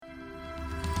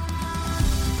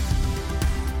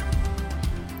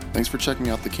Thanks for checking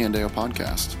out the Candeo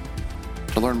podcast.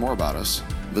 To learn more about us,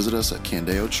 visit us at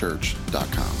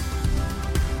candeochurch.com.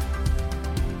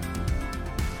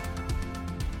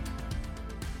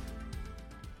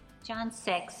 John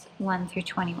 6, 1 through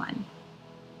 21.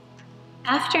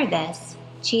 After this,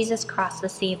 Jesus crossed the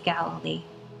Sea of Galilee,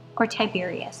 or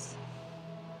Tiberias.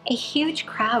 A huge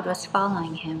crowd was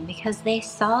following him because they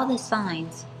saw the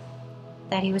signs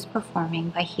that he was performing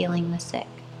by healing the sick.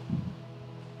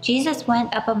 Jesus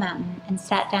went up a mountain and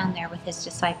sat down there with his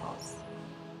disciples.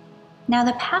 Now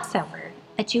the Passover,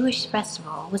 a Jewish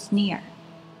festival, was near.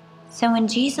 So when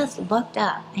Jesus looked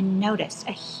up and noticed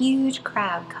a huge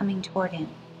crowd coming toward him,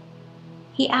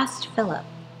 he asked Philip,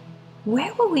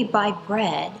 "Where will we buy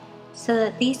bread so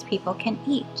that these people can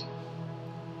eat?"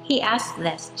 He asked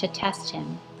this to test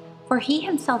him, for he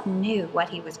himself knew what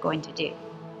he was going to do.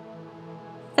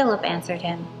 Philip answered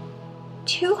him,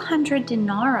 200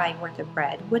 denarii worth of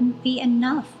bread wouldn't be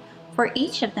enough for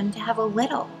each of them to have a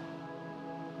little.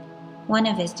 One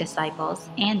of his disciples,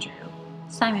 Andrew,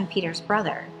 Simon Peter's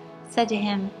brother, said to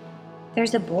him,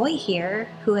 "There's a boy here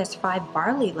who has 5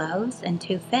 barley loaves and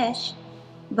 2 fish,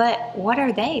 but what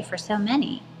are they for so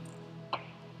many?"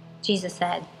 Jesus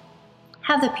said,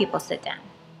 "Have the people sit down."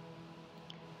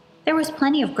 There was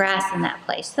plenty of grass in that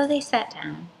place, so they sat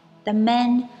down. The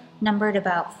men numbered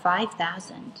about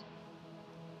 5,000.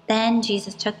 Then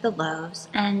Jesus took the loaves,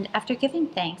 and after giving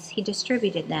thanks, he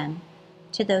distributed them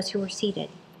to those who were seated.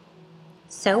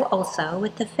 So also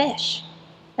with the fish,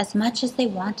 as much as they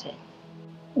wanted.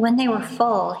 When they were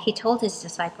full, he told his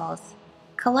disciples,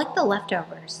 "Collect the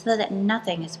leftovers so that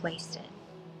nothing is wasted."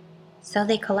 So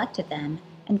they collected them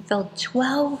and filled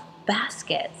 12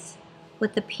 baskets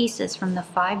with the pieces from the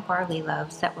 5 barley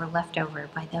loaves that were left over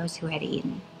by those who had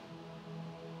eaten.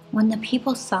 When the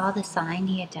people saw the sign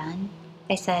he had done,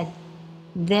 they said,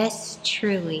 "This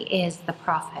truly is the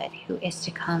prophet who is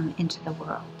to come into the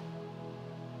world."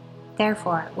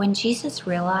 Therefore, when Jesus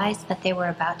realized that they were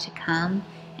about to come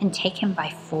and take him by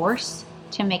force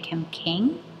to make him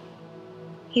king,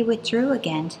 he withdrew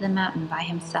again to the mountain by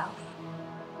himself.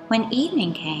 When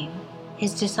evening came,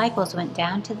 his disciples went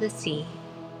down to the sea,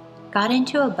 got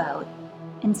into a boat,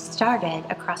 and started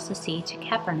across the sea to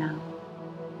Capernaum.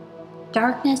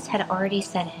 Darkness had already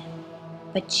set in,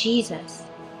 but Jesus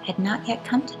had not yet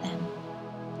come to them.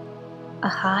 A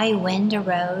high wind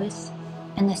arose,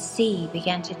 and the sea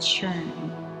began to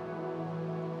churn.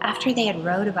 After they had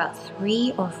rowed about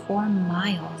 3 or 4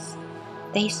 miles,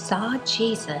 they saw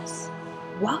Jesus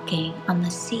walking on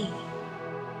the sea.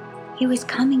 He was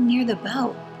coming near the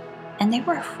boat, and they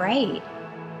were afraid.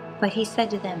 But he said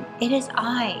to them, "It is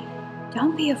I.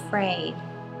 Don't be afraid."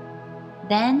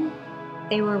 Then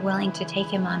they were willing to take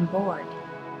him on board,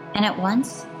 and at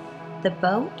once the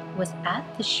boat was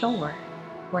at the shore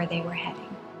where they were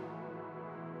heading.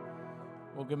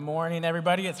 Well, good morning,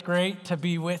 everybody. It's great to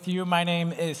be with you. My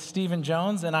name is Stephen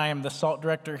Jones, and I am the SALT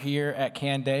Director here at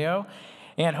Candeo.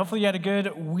 And hopefully you had a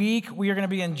good week. We are going to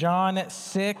be in John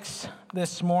 6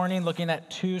 this morning, looking at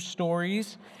 2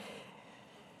 stories.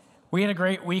 We had a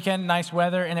great weekend, nice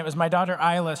weather, and it was my daughter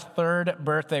Isla's 3rd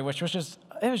birthday, which was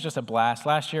just a blast.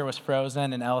 Last year was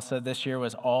Frozen and Elsa. This year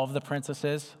was all of the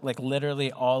princesses, like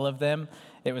literally all of them.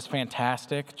 It was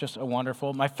fantastic, just a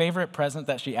wonderful. My favorite present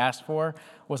that she asked for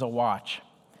was a watch.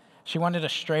 She wanted a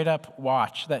straight-up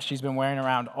watch that she's been wearing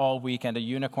around all weekend, a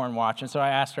unicorn watch. And so I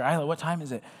asked her, "Isla, what time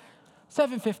is it?"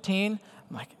 7:15.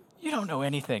 I'm like, "You don't know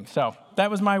anything." So that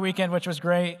was my weekend, which was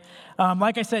great.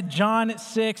 Like I said, John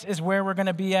 6 is where we're going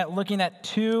to be at, looking at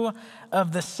 2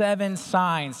 of the 7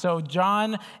 signs. So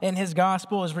John in his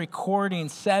gospel is recording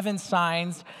 7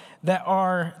 signs that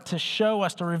are to show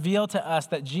us, to reveal to us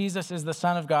that Jesus is the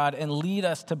Son of God and lead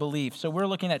us to belief. So we're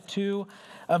looking at 2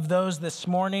 of those this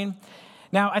morning.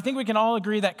 Now, I think we can all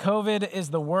agree that COVID is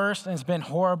the worst and it's been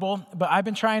horrible, but I've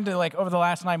been trying to, over the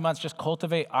last 9 months, just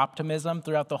cultivate optimism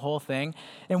throughout the whole thing.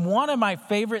 And one of my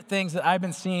favorite things that I've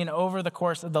been seeing over the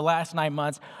course of the last 9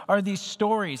 months are these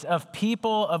stories of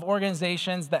people, of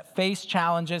organizations that face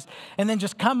challenges and then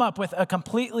just come up with a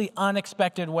completely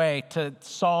unexpected way to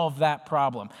solve that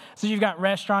problem. So you've got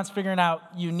restaurants figuring out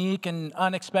unique and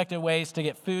unexpected ways to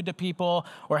get food to people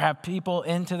or have people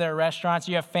into their restaurants.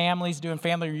 You have families doing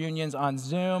family reunions on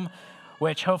Zoom,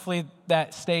 which hopefully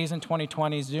that stays in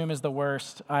 2020. Zoom is the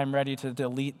worst. I'm ready to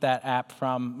delete that app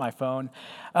from my phone.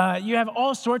 You have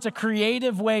all sorts of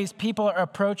creative ways people are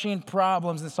approaching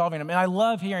problems and solving them. And I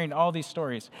love hearing all these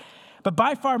stories. But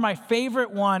by far my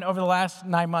favorite one over the last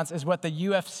 9 months is what the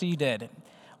UFC did.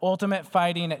 Ultimate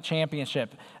Fighting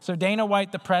Championship. So Dana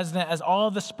White, the president, as all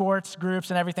of the sports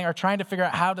groups and everything are trying to figure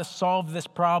out how to solve this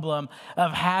problem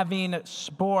of having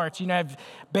sports. You have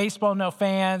baseball, no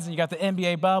fans, and you got the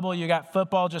NBA bubble, you got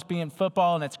football just being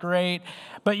football, and it's great.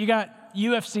 But you got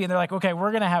UFC, and they're like, okay,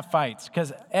 we're going to have fights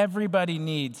because everybody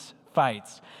needs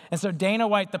fights. And so Dana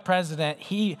White, the president,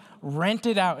 he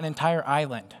rented out an entire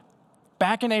island.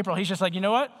 Back in April, he's just like, you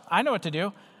know what? I know what to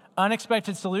do.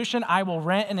 Unexpected solution, I will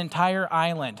rent an entire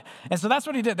island. And so that's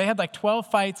what he did. They had like 12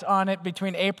 fights on it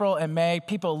between April and May.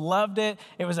 People loved it.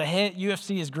 It was a hit.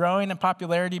 UFC is growing in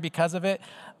popularity because of it.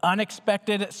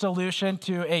 Unexpected solution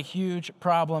to a huge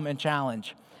problem and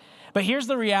challenge. But here's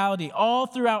the reality. All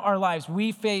throughout our lives,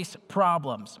 we face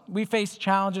problems. We face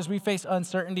challenges. We face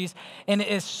uncertainties. And it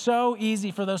is so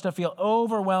easy for those to feel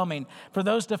overwhelming, for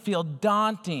those to feel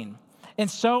daunting. And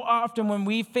so often when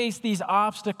we face these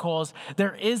obstacles,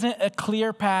 there isn't a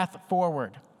clear path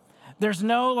forward. There's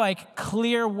no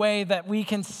clear way that we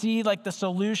can see the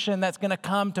solution that's going to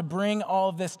come to bring all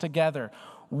of this together.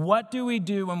 What do we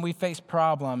do when we face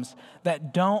problems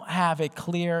that don't have a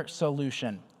clear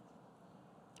solution?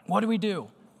 What do we do?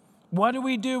 What do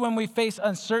we do when we face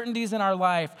uncertainties in our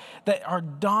life that are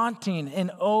daunting and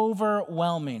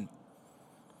overwhelming?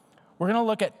 We're going to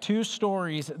look at two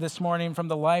stories this morning from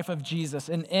the life of Jesus,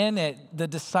 and in it, the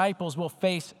disciples will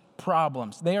face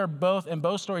problems. In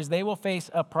both stories, they will face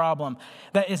a problem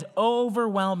that is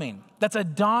overwhelming. That's a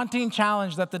daunting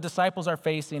challenge that the disciples are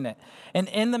facing it. And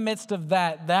in the midst of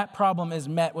that problem is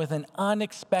met with an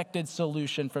unexpected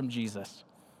solution from Jesus.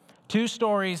 Two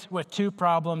stories with two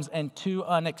problems and two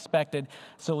unexpected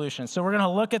solutions. So we're going to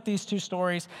look at these two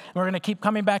stories, and we're going to keep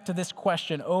coming back to this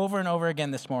question over and over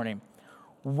again this morning.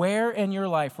 Where in your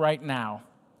life right now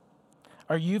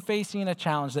are you facing a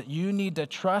challenge that you need to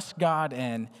trust God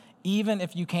in, even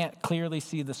if you can't clearly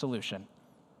see the solution?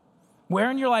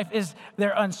 Where in your life is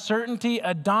there uncertainty,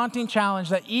 a daunting challenge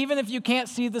that even if you can't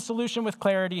see the solution with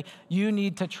clarity, you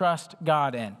need to trust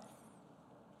God in?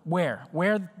 Where?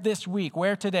 Where this week?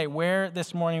 Where today? Where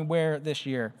this morning? Where this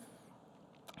year?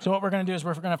 So what we're going to do is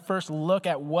we're going to first look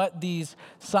at what these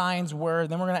signs were.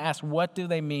 Then we're going to ask, what do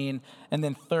they mean? And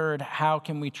then third, how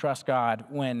can we trust God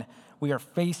when we are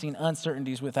facing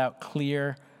uncertainties without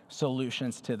clear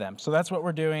solutions to them? So that's what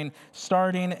we're doing,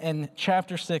 starting in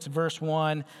chapter 6, verse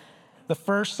 1. The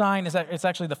first sign it's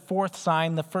actually the fourth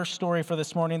sign. The first story for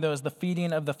this morning, though, is the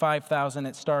feeding of the 5,000.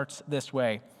 It starts this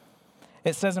way.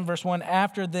 It says in verse 1,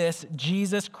 after this,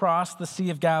 Jesus crossed the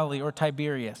Sea of Galilee, or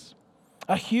Tiberias.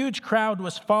 A huge crowd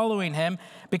was following him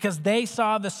because they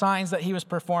saw the signs that he was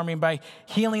performing by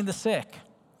healing the sick.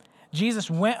 Jesus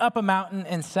went up a mountain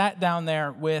and sat down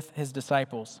there with his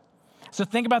disciples. So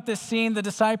think about this scene. The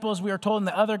disciples, we are told in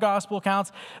the other gospel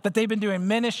accounts that they've been doing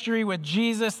ministry with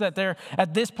Jesus, that they're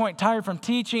at this point tired from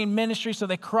teaching ministry. So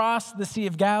they cross the Sea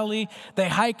of Galilee. They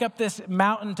hike up this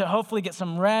mountain to hopefully get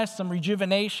some rest, some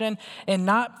rejuvenation. And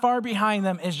not far behind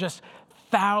them is just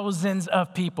thousands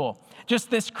of people.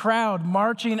 Just this crowd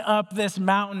marching up this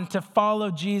mountain to follow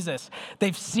Jesus.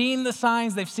 They've seen the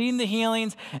signs, they've seen the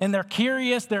healings, and they're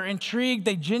curious, they're intrigued.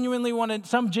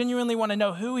 Some genuinely want to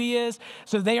know who he is.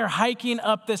 So they are hiking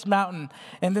up this mountain.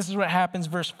 And this is what happens,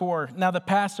 verse 4. Now the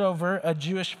Passover, a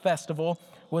Jewish festival,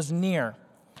 was near.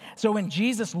 So when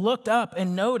Jesus looked up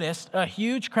and noticed a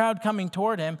huge crowd coming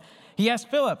toward him, he asked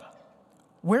Philip,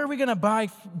 where are we going to buy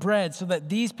bread so that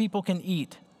these people can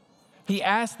eat? He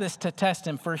asked this to test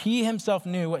him, for he himself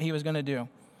knew what he was going to do.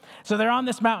 So they're on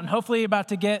this mountain, hopefully about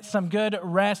to get some good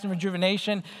rest and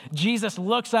rejuvenation. Jesus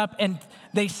looks up and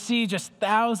they see just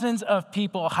thousands of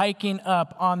people hiking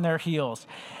up on their heels.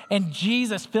 And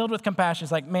Jesus, filled with compassion,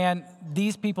 is like, man,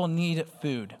 these people need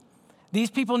food.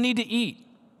 These people need to eat.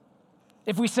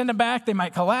 If we send them back, they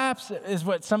might collapse, is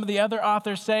what some of the other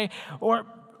authors say. Or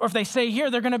if they say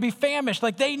here, they're going to be famished.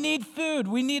 They need food.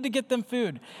 We need to get them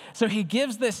food. So he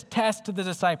gives this test to the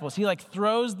disciples. He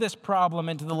throws this problem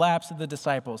into the laps of the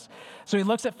disciples. So he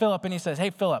looks at Philip and he says,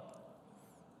 hey, Philip,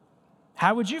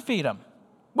 how would you feed them?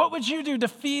 What would you do to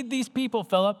feed these people,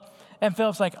 Philip? And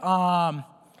Philip's like,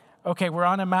 okay, we're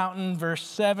on a mountain. Verse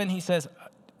 7, he says,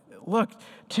 look,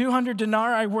 200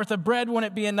 denarii worth of bread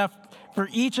wouldn't be enough for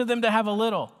each of them to have a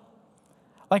little.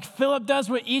 Philip does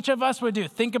what each of us would do.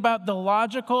 Think about the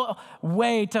logical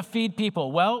way to feed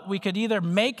people. Well, we could either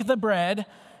make the bread,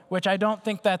 which I don't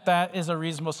think that is a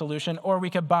reasonable solution, or we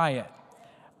could buy it.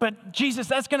 But Jesus,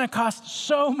 that's going to cost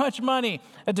so much money.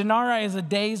 A denarii is a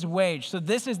day's wage. So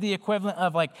this is the equivalent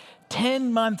of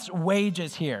 10 months'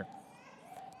 wages here.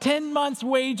 10 months'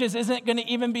 wages isn't going to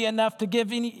even be enough to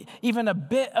give even a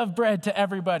bit of bread to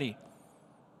everybody.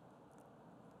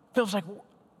 Philip's like,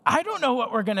 I don't know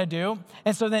what we're going to do.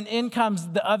 And so then in comes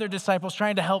the other disciples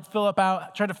trying to help Philip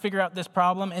out, try to figure out this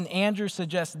problem. And Andrew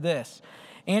suggests this.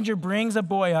 Andrew brings a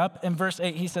boy up. In verse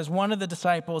 8, he says, one of the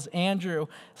disciples, Andrew,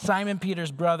 Simon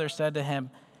Peter's brother, said to him,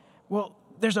 well,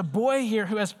 there's a boy here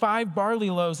who has 5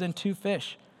 barley loaves and 2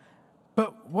 fish.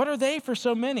 But what are they for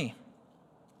so many?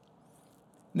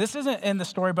 This isn't in the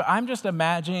story, but I'm just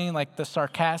imagining like the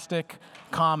sarcastic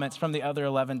comments from the other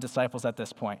 11 disciples at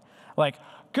this point. Like,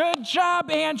 good job,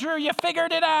 Andrew, you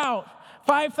figured it out.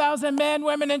 5,000 men,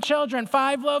 women, and children,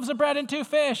 5 loaves of bread and 2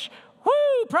 fish.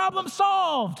 Woo, problem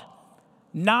solved.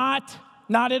 Not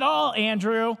at all,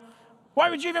 Andrew. Why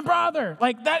would you even bother?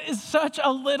 Like, that is such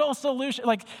a little solution.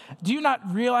 Like, do you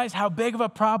not realize how big of a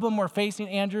problem we're facing,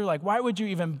 Andrew? Like, why would you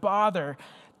even bother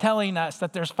telling us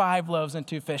that there's 5 loaves and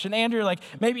 2 fish? And Andrew, like,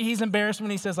 maybe he's embarrassed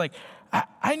when he says, like,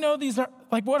 I know these are,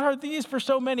 like, what are these for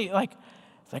so many? Like,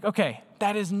 it's like, okay,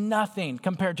 that is nothing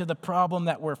compared to the problem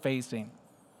that we're facing.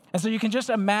 And so you can just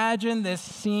imagine this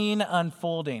scene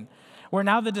unfolding, where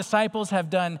now the disciples have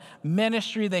done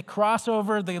ministry. They cross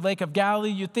over the Lake of Galilee.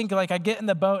 You think, like, I get in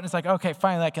the boat, and it's like, okay,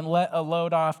 finally, I can let a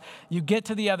load off. You get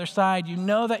to the other side. You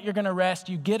know that you're going to rest.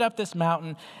 You get up this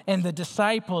mountain, and the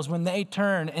disciples, when they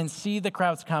turn and see the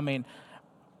crowds coming,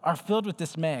 are filled with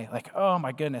dismay. Like, oh,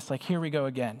 my goodness, like, here we go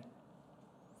again.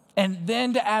 And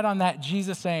then to add on that,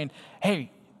 Jesus saying, hey,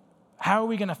 how are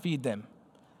we going to feed them?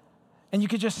 And you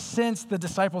could just sense the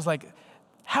disciples like,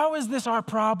 how is this our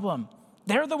problem?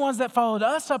 They're the ones that followed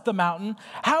us up the mountain.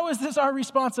 How is this our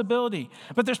responsibility?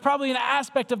 But there's probably an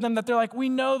aspect of them that they're like, we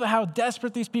know how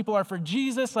desperate these people are for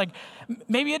Jesus. Like,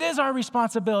 maybe it is our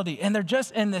responsibility. And they're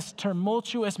just in this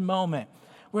tumultuous moment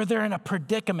where they're in a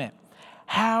predicament.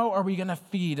 How are we going to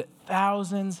feed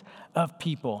thousands of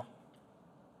people?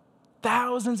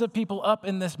 Thousands of people up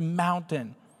in this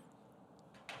mountain.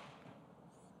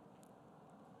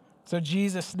 So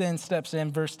Jesus then steps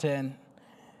in, verse 10.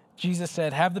 Jesus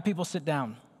said, have the people sit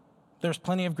down. There's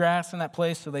plenty of grass in that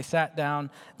place, so they sat down.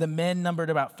 The men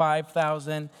numbered about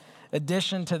 5,000.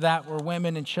 Addition to that were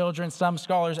women and children. Some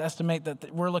scholars estimate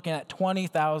that we're looking at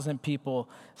 20,000 people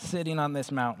sitting on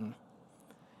this mountain.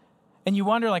 And you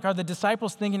wonder, like, are the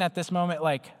disciples thinking at this moment,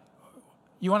 like,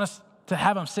 you want us to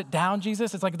have them sit down,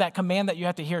 Jesus? It's like that command that you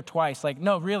have to hear twice. Like,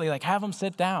 no, really, like, have them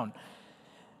sit down.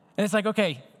 And it's like,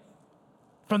 okay,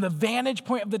 from the vantage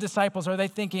point of the disciples, are they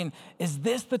thinking, is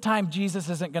this the time Jesus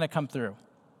isn't going to come through?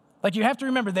 Like, you have to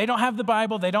remember, they don't have the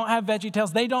Bible. They don't have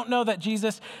VeggieTales. They don't know that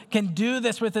Jesus can do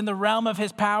this within the realm of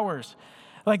his powers.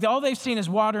 Like, all they've seen is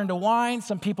water into wine.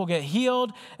 Some people get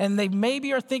healed. And they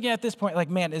maybe are thinking at this point, like,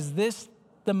 man, is this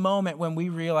the moment when we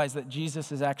realize that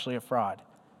Jesus is actually a fraud?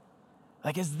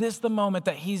 Like, is this the moment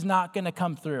that he's not going to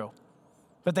come through?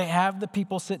 But they have the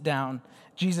people sit down.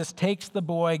 Jesus takes the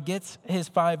boy, gets his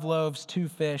 5 loaves, 2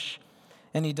 fish,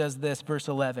 and he does this, verse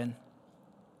 11.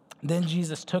 Then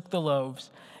Jesus took the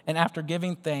loaves, and after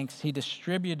giving thanks, he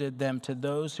distributed them to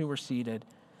those who were seated.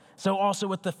 So also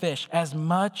with the fish, as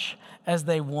much as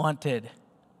they wanted.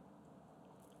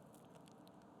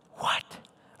 What?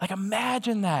 Like,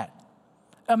 imagine that.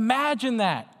 Imagine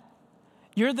that.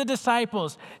 You're the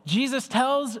disciples. Jesus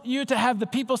tells you to have the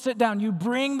people sit down. You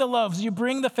bring the loaves, you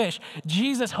bring the fish.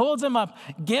 Jesus holds them up,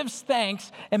 gives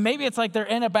thanks, and maybe it's like they're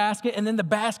in a basket, and then the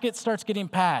basket starts getting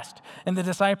passed. And the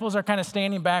disciples are kind of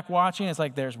standing back watching. It's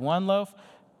like there's 1 loaf,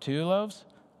 2 loaves,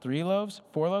 3 loaves,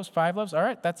 4 loaves, 5 loaves. All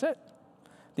right, that's it.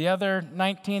 The other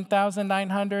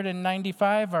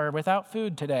 19,995 are without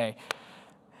food today.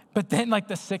 But then, like,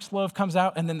 the 6th loaf comes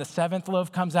out, and then the 7th loaf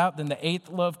comes out, then the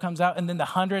 8th loaf comes out, and then the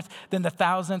 100th, then the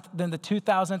 1,000th, then the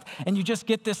 2,000th, and you just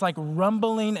get this, like,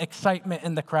 rumbling excitement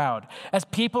in the crowd as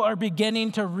people are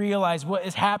beginning to realize what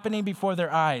is happening before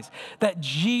their eyes, that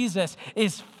Jesus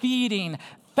is feeding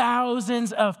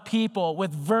thousands of people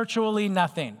with virtually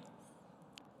nothing.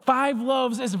 5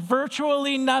 loaves is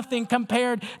virtually nothing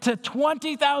compared to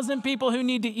 20,000 people who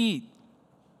need to eat.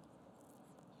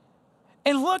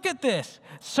 And look at this,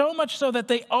 so much so that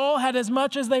they all had as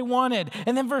much as they wanted.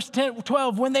 And then verse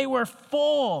 12, when they were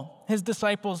full,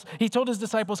 he told his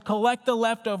disciples, collect the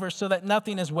leftovers so that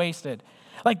nothing is wasted.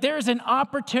 Like, there is an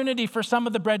opportunity for some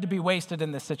of the bread to be wasted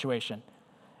in this situation.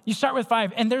 You start with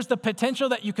 5, and there's the potential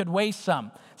that you could waste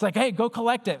some. It's like, hey, go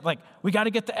collect it. Like, we got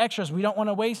to get the extras. We don't want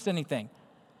to waste anything.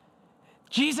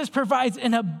 Jesus provides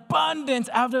an abundance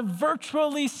out of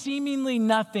virtually seemingly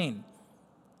nothing.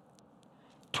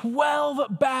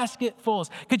 12 basketfuls.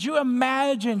 Could you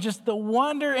imagine just the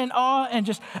wonder and awe and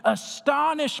just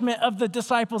astonishment of the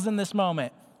disciples in this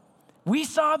moment? We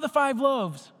saw the 5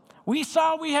 loaves. We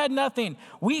saw we had nothing.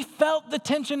 We felt the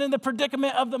tension and the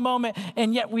predicament of the moment,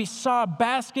 and yet we saw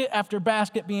basket after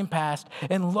basket being passed,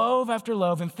 and loaf after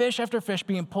loaf, and fish after fish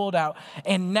being pulled out,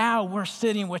 and now we're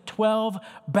sitting with 12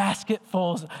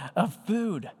 basketfuls of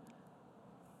food.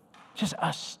 Just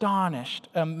astonished,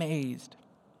 amazed.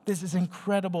 This is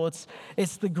incredible.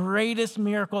 It's the greatest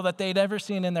miracle that they'd ever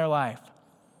seen in their life.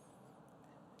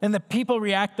 And the people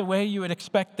react the way you would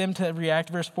expect them to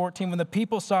react. Verse 14, when the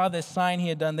people saw this sign he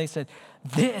had done, they said,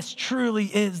 "This truly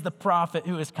is the prophet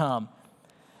who has come."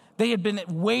 They had been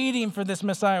waiting for this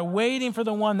Messiah, waiting for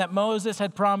the one that Moses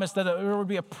had promised that there would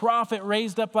be a prophet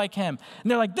raised up like him. And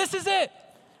they're like, "This is it.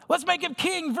 Let's make him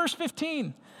king." Verse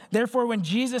 15. Therefore, when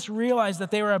Jesus realized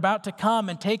that they were about to come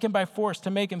and take him by force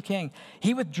to make him king,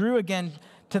 he withdrew again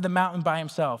to the mountain by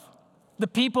himself. The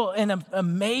people, in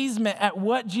amazement at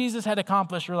what Jesus had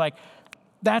accomplished, were like,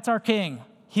 "That's our king.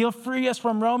 He'll free us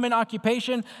from Roman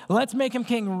occupation. Let's make him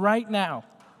king right now."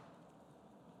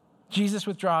 Jesus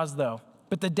withdraws, though,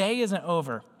 but the day isn't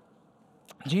over.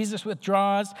 Jesus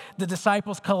withdraws, the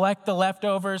disciples collect the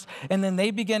leftovers, and then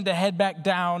they begin to head back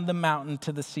down the mountain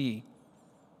to the sea.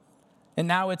 And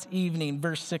now it's evening,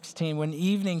 verse 16. When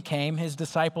evening came, his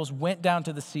disciples went down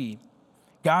to the sea,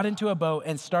 got into a boat,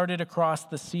 and started across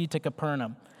the sea to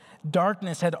Capernaum.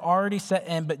 Darkness had already set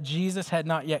in, but Jesus had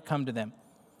not yet come to them.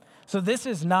 So this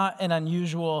is not an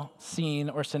unusual scene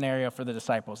or scenario for the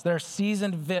disciples. They're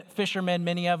seasoned fishermen,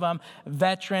 many of them,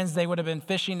 veterans. They would have been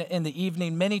fishing in the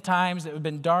evening many times. It would have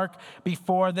been dark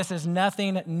before. This is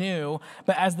nothing new.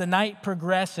 But as the night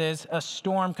progresses, a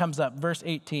storm comes up. Verse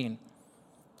 18.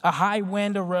 A high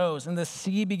wind arose, and the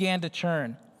sea began to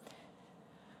churn.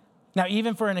 Now,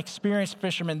 even for an experienced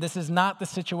fisherman, this is not the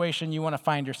situation you want to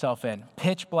find yourself in.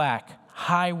 Pitch black,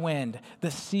 high wind,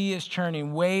 the sea is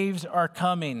churning, waves are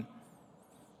coming.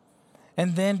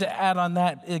 And then to add on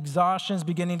that, exhaustion is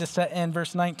beginning to set in.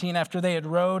 Verse 19, after they had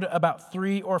rowed about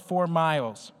 3 or 4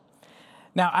 miles.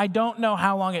 Now, I don't know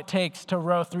how long it takes to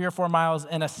row 3 or 4 miles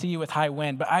in a sea with high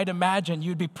wind, but I'd imagine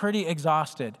you'd be pretty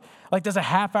exhausted. Like, does a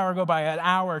half hour go by, an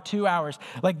hour, 2 hours?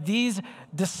 Like, these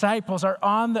disciples are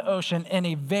on the ocean in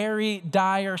a very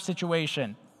dire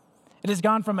situation. It has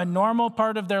gone from a normal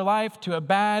part of their life to a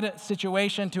bad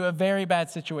situation to a very bad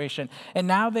situation. And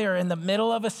now they are in the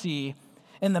middle of a sea,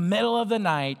 in the middle of the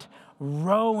night,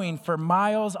 rowing for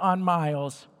miles on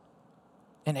miles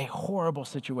in a horrible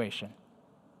situation.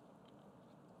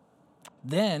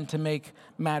 Then, to make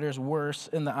matters worse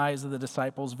in the eyes of the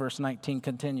disciples, verse 19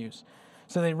 continues.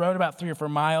 So they rowed about 3 or 4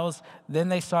 miles. Then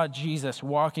they saw Jesus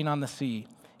walking on the sea.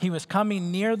 He was coming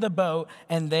near the boat,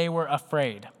 and they were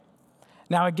afraid.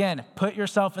 Now again, put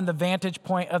yourself in the vantage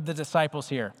point of the disciples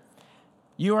here.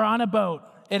 You are on a boat.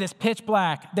 It is pitch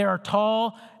black. There are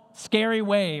tall, scary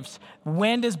waves.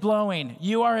 Wind is blowing.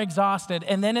 You are exhausted.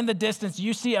 And then in the distance,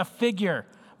 you see a figure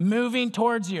moving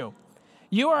towards you.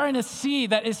 You are in a sea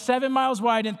that is 7 miles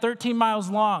wide and 13 miles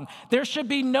long. There should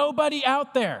be nobody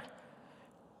out there.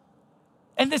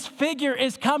 And this figure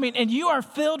is coming, and you are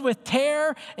filled with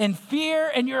terror and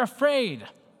fear, and you're afraid.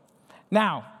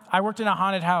 Now, I worked in a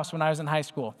haunted house when I was in high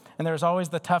school, and there was always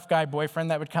the tough guy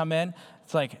boyfriend that would come in.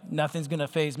 It's like, nothing's going to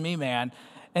faze me, man.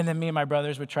 And then me and my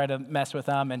brothers would try to mess with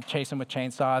them and chase them with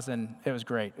chainsaws, and it was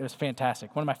great. It was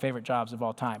fantastic. One of my favorite jobs of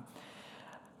all time.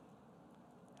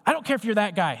 I don't care if you're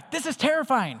that guy. This is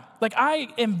terrifying. Like, I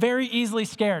am very easily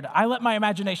scared. I let my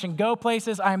imagination go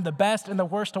places. I am the best and the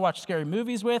worst to watch scary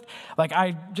movies with. Like,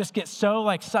 I just get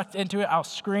so, sucked into it. I'll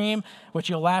scream, which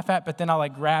you'll laugh at, but then I'll,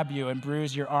 grab you and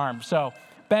bruise your arm. So,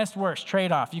 best, worst,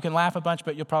 trade-off. You can laugh a bunch,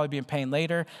 but you'll probably be in pain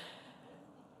later.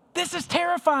 This is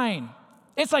terrifying.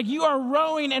 It's like you are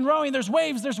rowing and rowing. There's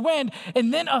waves, there's wind,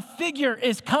 and then a figure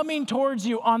is coming towards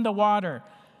you on the water.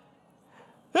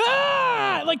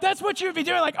 That's what you would be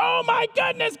doing. Oh my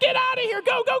goodness, get out of here.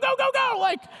 Go, go, go, go,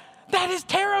 go. That is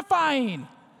terrifying.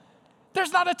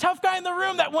 There's not a tough guy in the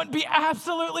room that wouldn't be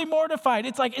absolutely mortified.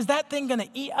 It's is that thing going to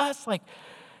eat us?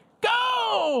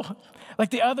 Go.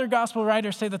 The other gospel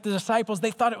writers say that the disciples,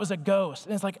 they thought it was a ghost.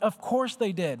 And it's of course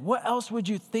they did. What else would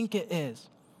you think it is?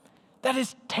 That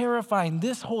is terrifying.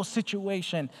 This whole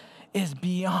situation is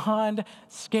beyond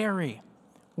scary.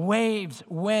 Waves,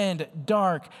 wind,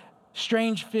 dark,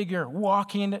 strange figure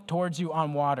walking towards you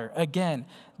on water. Again,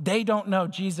 they don't know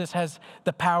Jesus has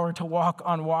the power to walk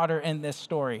on water in this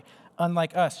story,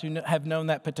 unlike us who have known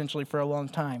that potentially for a long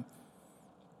time.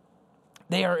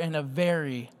 They are in a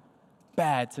very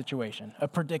bad situation, a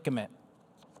predicament.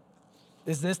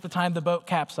 Is this the time the boat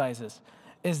capsizes?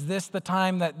 Is this the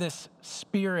time that this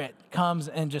spirit comes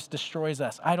and just destroys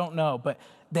us? I don't know, but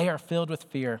they are filled with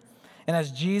fear. And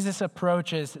as Jesus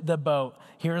approaches the boat,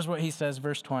 here's what he says,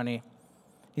 verse 20.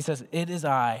 He says, "It is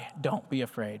I, don't be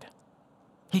afraid."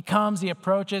 He comes, he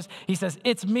approaches, he says,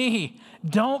 "It's me,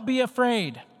 don't be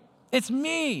afraid. It's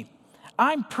me,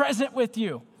 I'm present with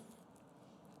you."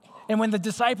 And when the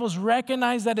disciples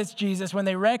recognize that it's Jesus, when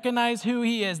they recognize who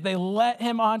he is, they let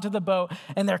him onto the boat,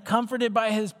 and they're comforted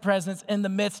by his presence in the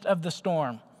midst of the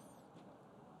storm.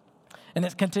 And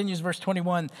it continues, verse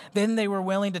 21, "Then they were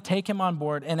willing to take him on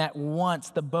board, and at once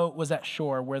the boat was at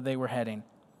shore where they were heading."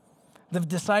 The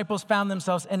disciples found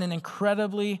themselves in an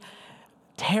incredibly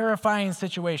terrifying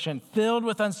situation, filled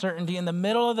with uncertainty in the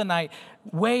middle of the night,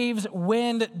 waves,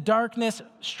 wind, darkness,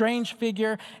 strange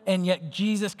figure, and yet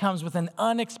Jesus comes with an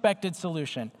unexpected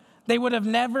solution. They would have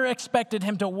never expected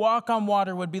him to walk on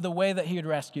water would be the way that he would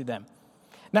rescue them.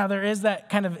 Now, there is that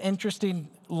kind of interesting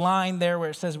line there where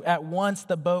it says, "At once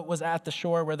the boat was at the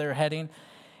shore where they were heading."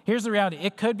 Here's the reality.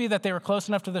 It could be that they were close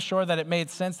enough to the shore that it made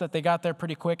sense that they got there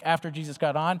pretty quick after Jesus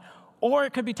got on, or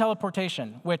it could be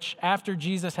teleportation, which after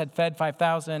Jesus had fed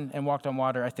 5,000 and walked on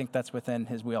water, I think that's within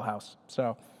his wheelhouse.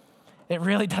 So it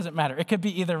really doesn't matter. It could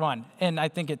be either one, and I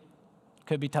think it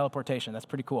could be teleportation. That's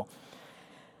pretty cool.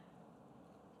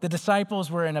 The disciples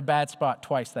were in a bad spot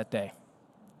twice that day.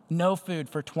 No food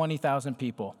for 20,000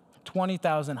 people,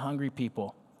 20,000 hungry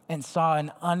people, and saw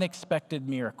an unexpected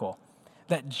miracle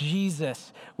that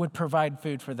Jesus would provide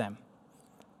food for them.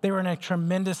 They were in a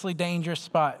tremendously dangerous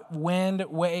spot. Wind,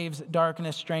 waves,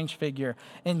 darkness, strange figure.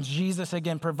 And Jesus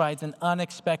again provides an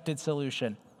unexpected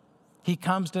solution. He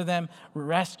comes to them,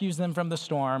 rescues them from the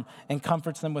storm, and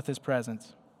comforts them with his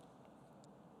presence.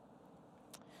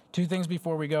 Two things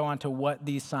before we go on to what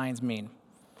these signs mean.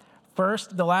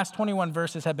 First, the last 21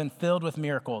 verses have been filled with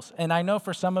miracles. And I know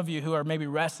for some of you who are maybe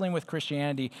wrestling with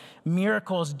Christianity,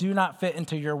 miracles do not fit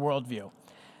into your worldview.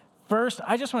 First,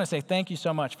 I just want to say thank you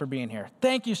so much for being here.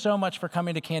 Thank you so much for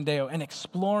coming to Candeo and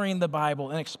exploring the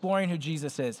Bible and exploring who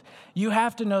Jesus is. You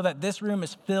have to know that this room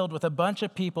is filled with a bunch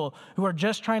of people who are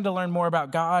just trying to learn more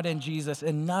about God and Jesus,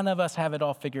 and none of us have it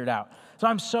all figured out. So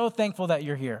I'm so thankful that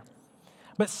you're here.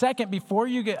 But second, before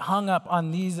you get hung up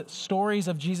on these stories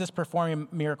of Jesus performing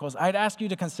miracles, I'd ask you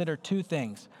to consider two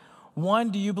things. One,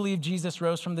 do you believe Jesus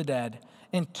rose from the dead?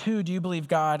 And two, do you believe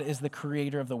God is the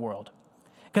creator of the world?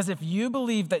 Because if you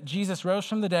believe that Jesus rose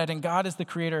from the dead and God is the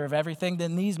creator of everything,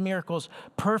 then these miracles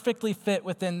perfectly fit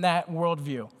within that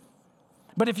worldview.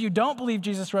 But if you don't believe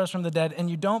Jesus rose from the dead and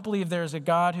you don't believe there is a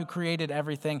God who created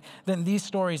everything, then these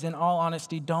stories, in all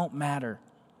honesty, don't matter.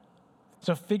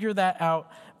 So figure that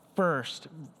out first.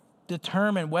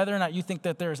 Determine whether or not you think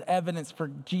that there is evidence for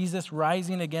Jesus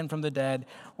rising again from the dead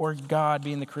or God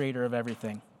being the creator of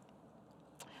everything.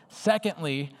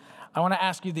 Secondly, I want to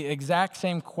ask you the exact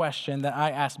same question that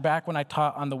I asked back when I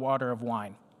taught on the water of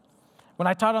wine. When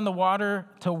I taught on the water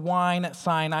to wine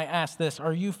sign, I asked this: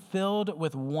 are you filled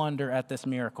with wonder at this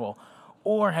miracle?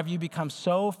 Or have you become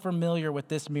so familiar with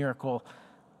this miracle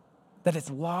that it's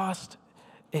lost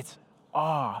its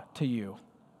awe to you?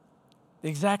 The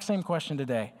exact same question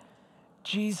today.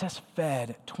 Jesus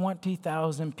fed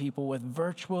 20,000 people with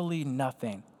virtually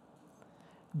nothing.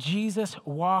 Jesus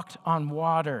walked on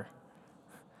water.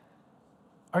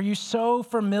 Are you so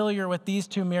familiar with these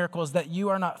two miracles that you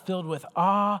are not filled with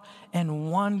awe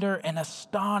and wonder and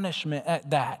astonishment at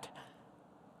that?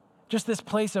 Just this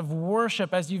place of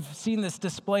worship as you've seen this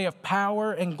display of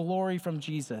power and glory from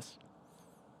Jesus.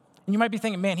 And you might be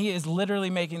thinking, man, he is literally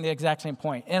making the exact same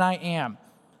point, and I am.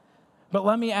 But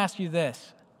let me ask you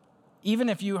this. Even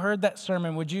if you heard that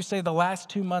sermon, would you say the last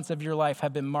 2 months of your life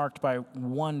have been marked by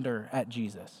wonder at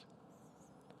Jesus?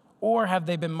 Or have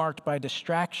they been marked by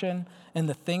distraction and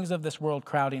the things of this world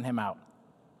crowding him out?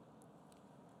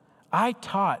 I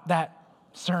taught that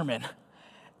sermon,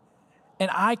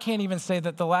 and I can't even say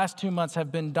that the last 2 months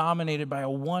have been dominated by a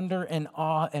wonder and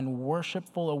awe and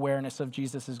worshipful awareness of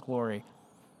Jesus' glory.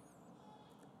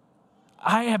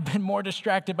 I have been more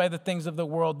distracted by the things of the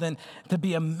world than to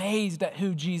be amazed at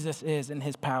who Jesus is and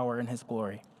his power and his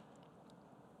glory.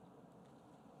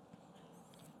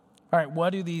 All right, what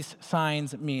do these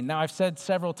signs mean? Now, I've said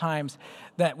several times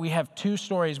that we have two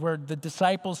stories where the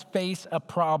disciples face a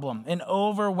problem, an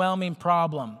overwhelming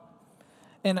problem,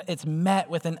 and it's met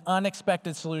with an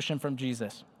unexpected solution from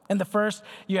Jesus. In the first,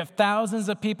 you have thousands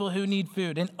of people who need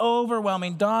food, an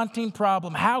overwhelming, daunting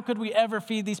problem. How could we ever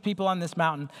feed these people on this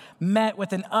mountain? Met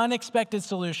with an unexpected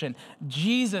solution.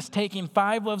 Jesus taking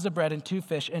 5 loaves of bread and 2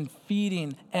 fish and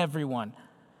feeding everyone.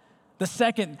 The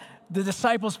second, the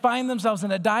disciples find themselves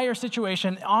in a dire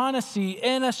situation on a sea,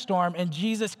 in a storm, and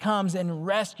Jesus comes and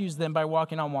rescues them by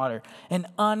walking on water. An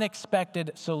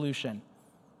unexpected solution.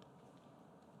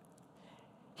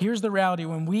 Here's the reality.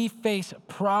 When we face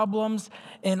problems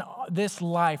in this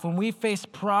life, when we face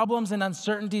problems and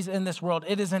uncertainties in this world,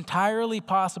 it is entirely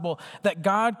possible that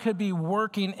God could be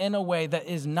working in a way that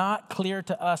is not clear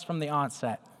to us from the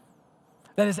onset,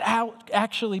 that is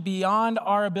actually beyond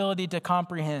our ability to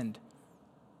comprehend.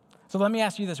 So let me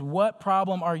ask you this. What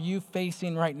problem are you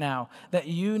facing right now that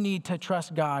you need to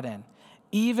trust God in,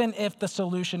 even if the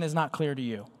solution is not clear to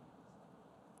you?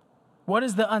 What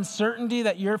is the uncertainty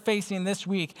that you're facing this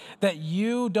week that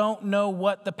you don't know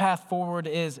what the path forward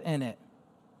is in it?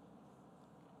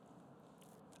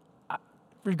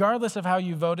 Regardless of how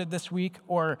you voted this week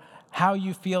or how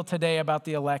you feel today about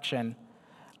the election,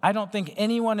 I don't think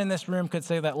anyone in this room could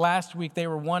say that last week they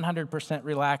were 100%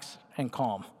 relaxed and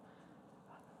calm.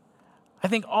 I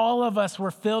think all of us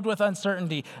were filled with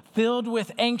uncertainty, filled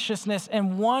with anxiousness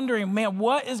and wondering, man,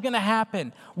 what is going to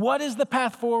happen? What is the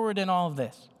path forward in all of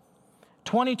this?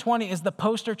 2020 is the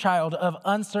poster child of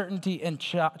uncertainty and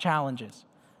challenges.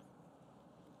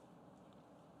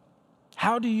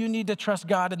 How do you need to trust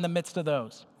God in the midst of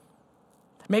those?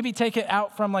 Maybe take it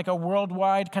out from like a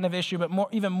worldwide kind of issue, but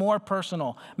even more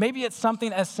personal. Maybe it's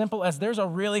something as simple as there's a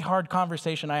really hard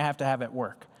conversation I have to have at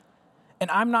work,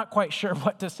 and I'm not quite sure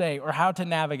what to say or how to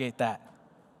navigate that.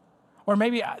 Or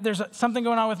maybe there's something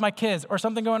going on with my kids or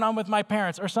something going on with my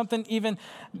parents or something even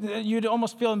you'd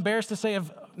almost feel embarrassed to say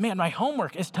of, man, my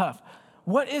homework is tough.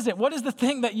 What is it? What is the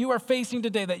thing that you are facing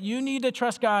today that you need to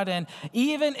trust God in,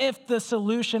 even if the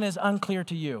solution is unclear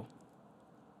to you?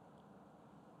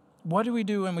 What do we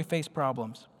do when we face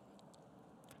problems?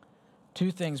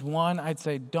 Two things. One, I'd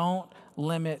say don't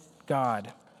limit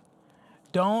God.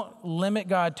 Don't limit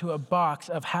God to a box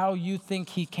of how you think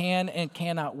he can and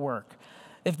cannot work.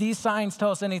 If these signs tell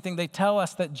us anything, they tell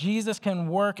us that Jesus can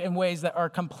work in ways that are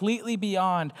completely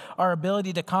beyond our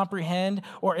ability to comprehend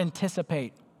or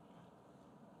anticipate.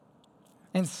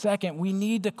 And second, we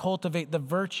need to cultivate the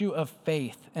virtue of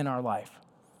faith in our life.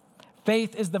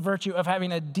 Faith is the virtue of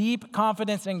having a deep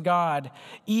confidence in God,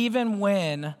 even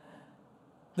when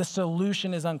the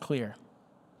solution is unclear.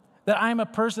 That I'm a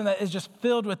person that is just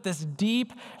filled with this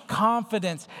deep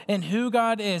confidence in who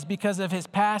God is because of his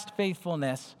past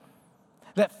faithfulness,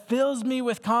 that fills me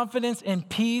with confidence and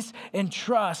peace and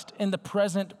trust in the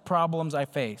present problems I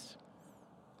face.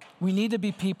 We need to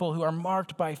be people who are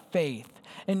marked by faith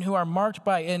and who are marked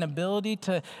by an ability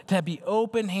to be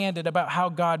open-handed about how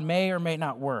God may or may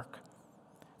not work,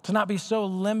 to not be so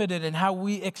limited in how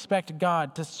we expect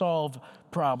God to solve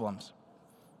problems.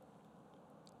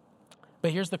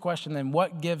 But here's the question then,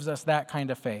 what gives us that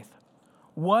kind of faith?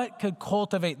 What could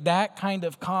cultivate that kind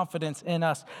of confidence in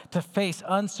us to face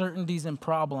uncertainties and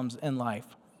problems in life?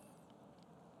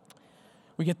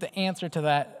 We get the answer to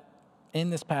that in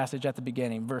this passage at the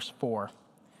beginning, verse 4.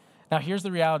 Now, here's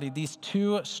the reality. These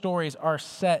two stories are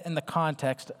set in the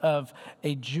context of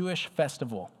a Jewish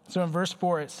festival. So in verse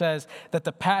 4, it says that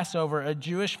the Passover, a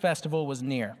Jewish festival, was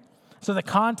near. So the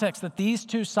context that these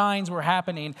two signs were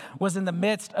happening was in the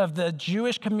midst of the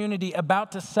Jewish community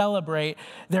about to celebrate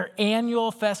their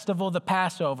annual festival, the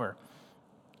Passover.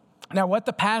 Now, what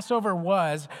the Passover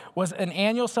was an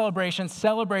annual celebration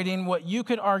celebrating what you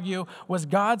could argue was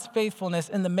God's faithfulness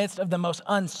in the midst of the most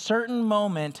uncertain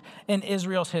moment in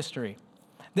Israel's history.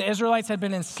 The Israelites had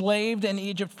been enslaved in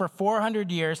Egypt for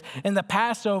 400 years, and the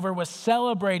Passover was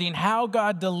celebrating how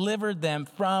God delivered them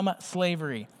from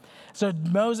slavery. So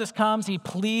Moses comes, he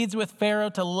pleads with Pharaoh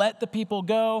to let the people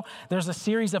go. There's a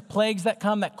series of plagues that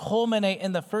come that culminate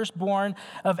in the firstborn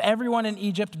of everyone in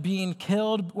Egypt being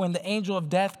killed when the angel of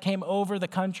death came over the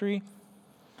country.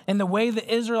 And the way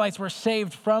the Israelites were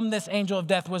saved from this angel of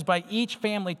death was by each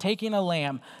family taking a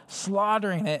lamb,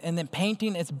 slaughtering it, and then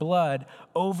painting its blood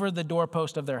over the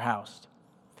doorpost of their house.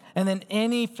 And then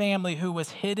any family who was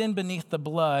hidden beneath the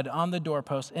blood on the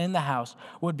doorpost in the house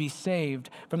would be saved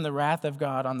from the wrath of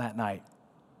God on that night.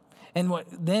 And what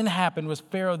then happened was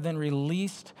Pharaoh then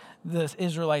released the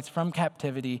Israelites from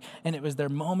captivity, and it was their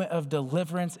moment of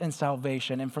deliverance and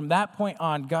salvation. And from that point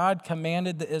on, God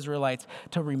commanded the Israelites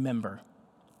to remember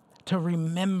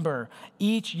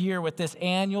each year with this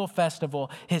annual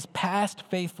festival, his past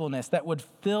faithfulness that would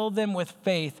fill them with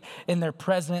faith in their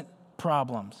present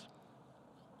problems.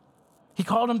 He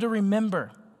called them to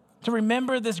remember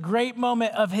this great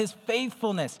moment of his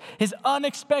faithfulness, his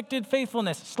unexpected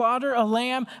faithfulness. Slaughter a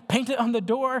lamb, paint it on the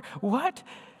door. What?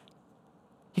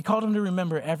 He called them to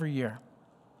remember every year.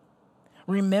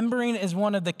 Remembering is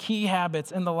one of the key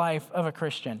habits in the life of a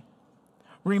Christian.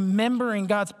 Remembering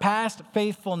God's past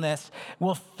faithfulness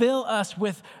will fill us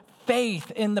with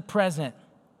faith in the present.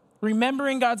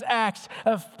 Remembering God's acts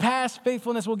of past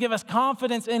faithfulness will give us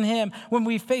confidence in him when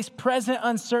we face present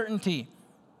uncertainty.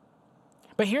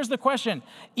 But here's the question.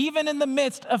 Even in the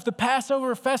midst of the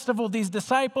Passover festival, these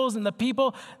disciples and the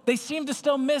people, they seem to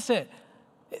still miss it.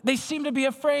 They seem to be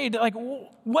afraid. Like,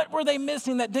 what were they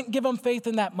missing that didn't give them faith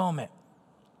in that moment?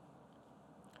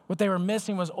 What they were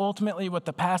missing was ultimately what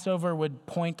the Passover would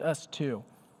point us to.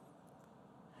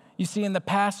 You see, in the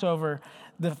Passover,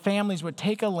 the families would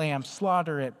take a lamb,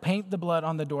 slaughter it, paint the blood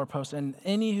on the doorpost, and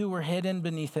any who were hidden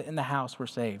beneath it in the house were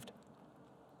saved.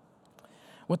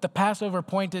 What the Passover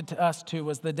pointed to us to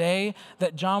was the day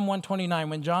that John 1:29,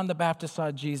 when John the Baptist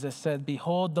saw Jesus, said,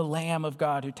 "Behold the Lamb of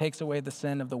God who takes away the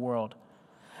sin of the world."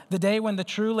 The day when the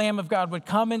true Lamb of God would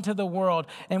come into the world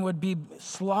and would be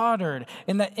slaughtered,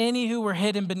 and that any who were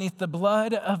hidden beneath the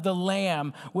blood of the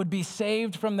Lamb would be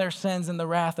saved from their sins and the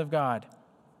wrath of God.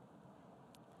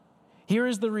 Here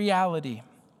is the reality.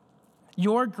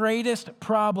 Your greatest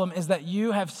problem is that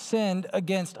you have sinned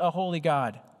against a holy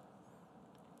God.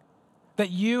 That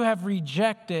you have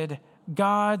rejected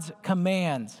God's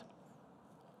commands.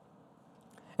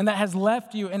 And that has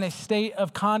left you in a state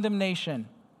of condemnation.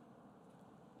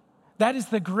 That is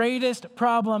the greatest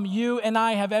problem you and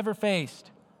I have ever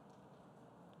faced.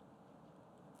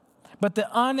 But the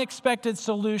unexpected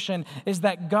solution is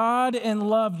that God in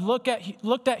love looked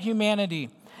at humanity.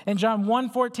 And John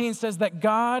 1:14 says that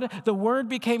God, the Word,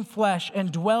 became flesh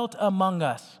and dwelt among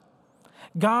us.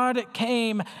 God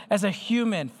came as a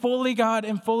human, fully God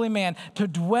and fully man, to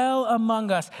dwell among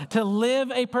us, to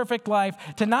live a perfect life,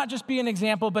 to not just be an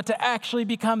example, but to actually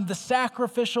become the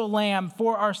sacrificial lamb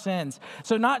for our sins.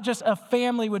 So not just a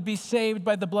family would be saved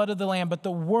by the blood of the Lamb, but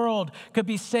the world could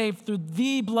be saved through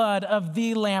the blood of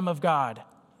the Lamb of God.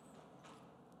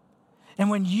 And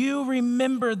when you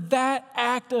remember that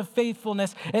act of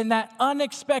faithfulness and that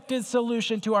unexpected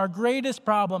solution to our greatest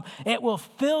problem, it will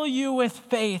fill you with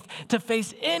faith to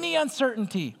face any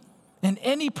uncertainty and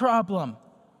any problem.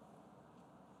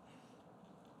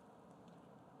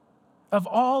 Of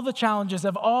all the challenges,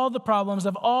 of all the problems,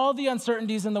 of all the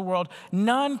uncertainties in the world,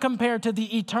 none compared to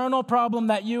the eternal problem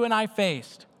that you and I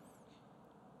faced.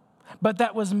 But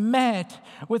that was met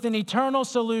with an eternal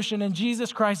solution in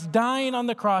Jesus Christ dying on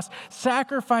the cross,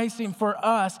 sacrificing for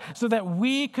us so that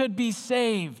we could be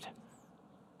saved.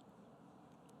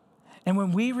 And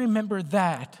when we remember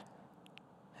that,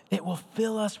 it will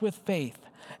fill us with faith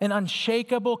and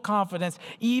unshakable confidence,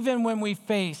 even when we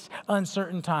face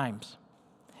uncertain times.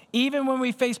 Even when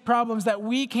we face problems that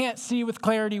we can't see with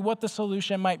clarity what the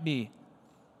solution might be.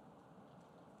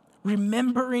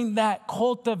 Remembering that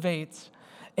cultivates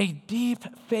a deep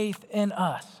faith in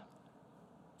us.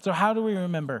 So how do we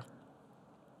remember?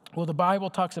 Well, the Bible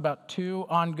talks about two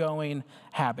ongoing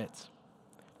habits,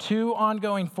 two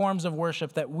ongoing forms of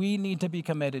worship that we need to be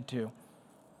committed to.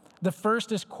 The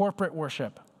first is corporate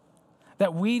worship,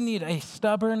 that we need a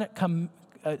stubborn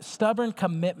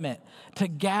commitment to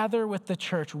gather with the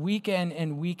church week in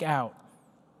and week out,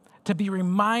 to be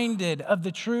reminded of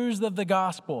the truths of the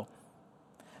gospel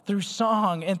through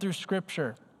song and through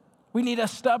scripture. We need a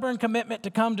stubborn commitment to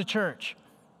come to church.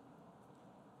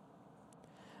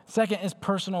 Second is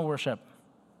personal worship.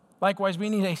 Likewise, we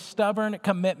need a stubborn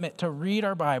commitment to read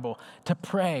our Bible, to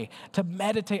pray, to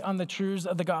meditate on the truths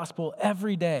of the gospel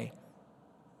every day.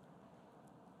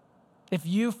 If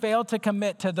you fail to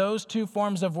commit to those two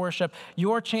forms of worship,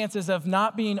 your chances of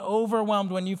not being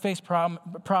overwhelmed when you face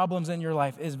problems in your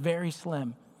life is very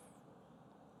slim.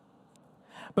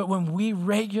 But when we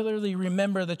regularly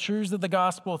remember the truths of the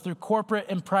gospel through corporate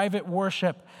and private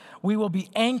worship, we will be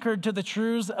anchored to the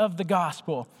truths of the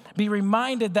gospel, be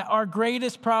reminded that our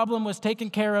greatest problem was taken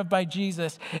care of by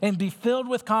Jesus, and be filled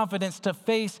with confidence to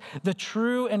face the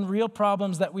true and real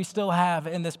problems that we still have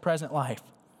in this present life.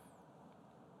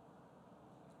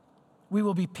 We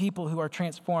will be people who are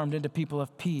transformed into people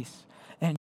of peace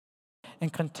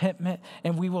and contentment,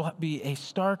 and we will be a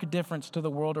stark difference to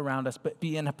the world around us, but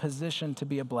be in a position to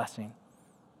be a blessing.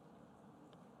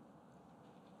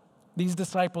 These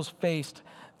disciples faced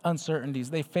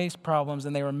uncertainties. They faced problems,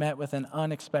 and they were met with an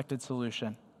unexpected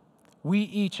solution. We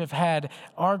each have had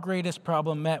our greatest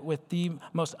problem met with the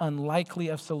most unlikely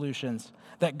of solutions,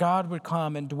 that God would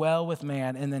come and dwell with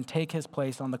man and then take his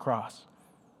place on the cross.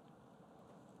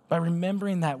 By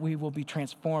remembering that, we will be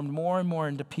transformed more and more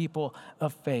into people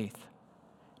of faith.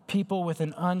 People with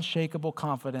an unshakable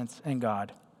confidence in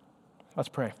God. Let's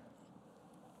pray.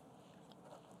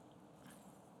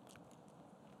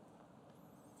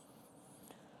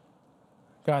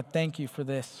 God, thank you for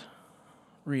this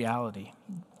reality,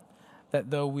 that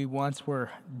though we once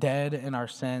were dead in our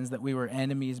sins, that we were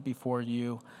enemies before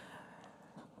you,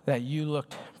 that you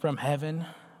looked from heaven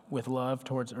with love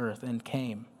towards earth and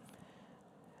came.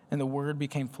 And the Word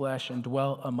became flesh and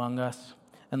dwelt among us.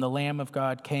 and the Lamb of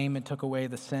God came and took away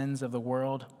the sins of the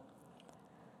world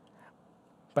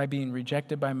by being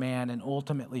rejected by man and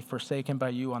ultimately forsaken by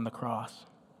you on the cross,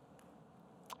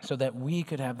 so that we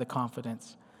could have the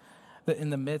confidence that in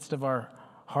the midst of our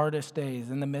hardest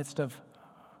days, in the midst of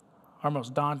our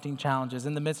most daunting challenges,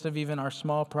 in the midst of even our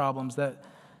small problems that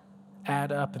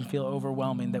add up and feel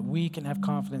overwhelming, that we can have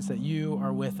confidence that you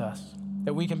are with us,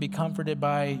 that we can be comforted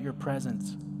by your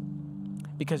presence,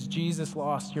 because Jesus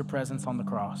lost your presence on the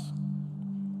cross.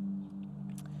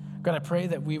 God, I pray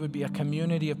that we would be a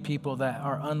community of people that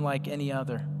are unlike any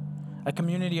other, a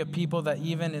community of people that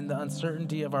even in the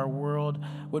uncertainty of our world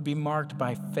would be marked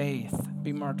by faith,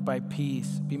 be marked by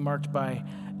peace, be marked by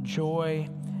joy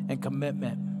and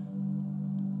commitment.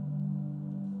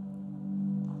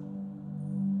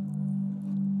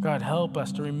 God, help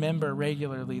us to remember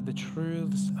regularly the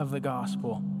truths of the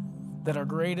gospel, that our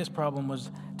greatest problem was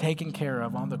taken care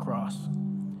of on the cross,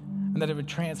 and that it would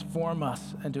transform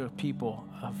us into a people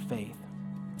of faith.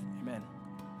 Amen.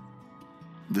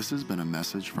 This has been a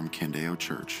message from Candeo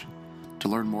Church. To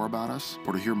learn more about us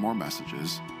or to hear more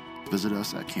messages, visit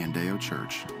us at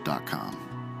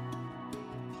candeochurch.com.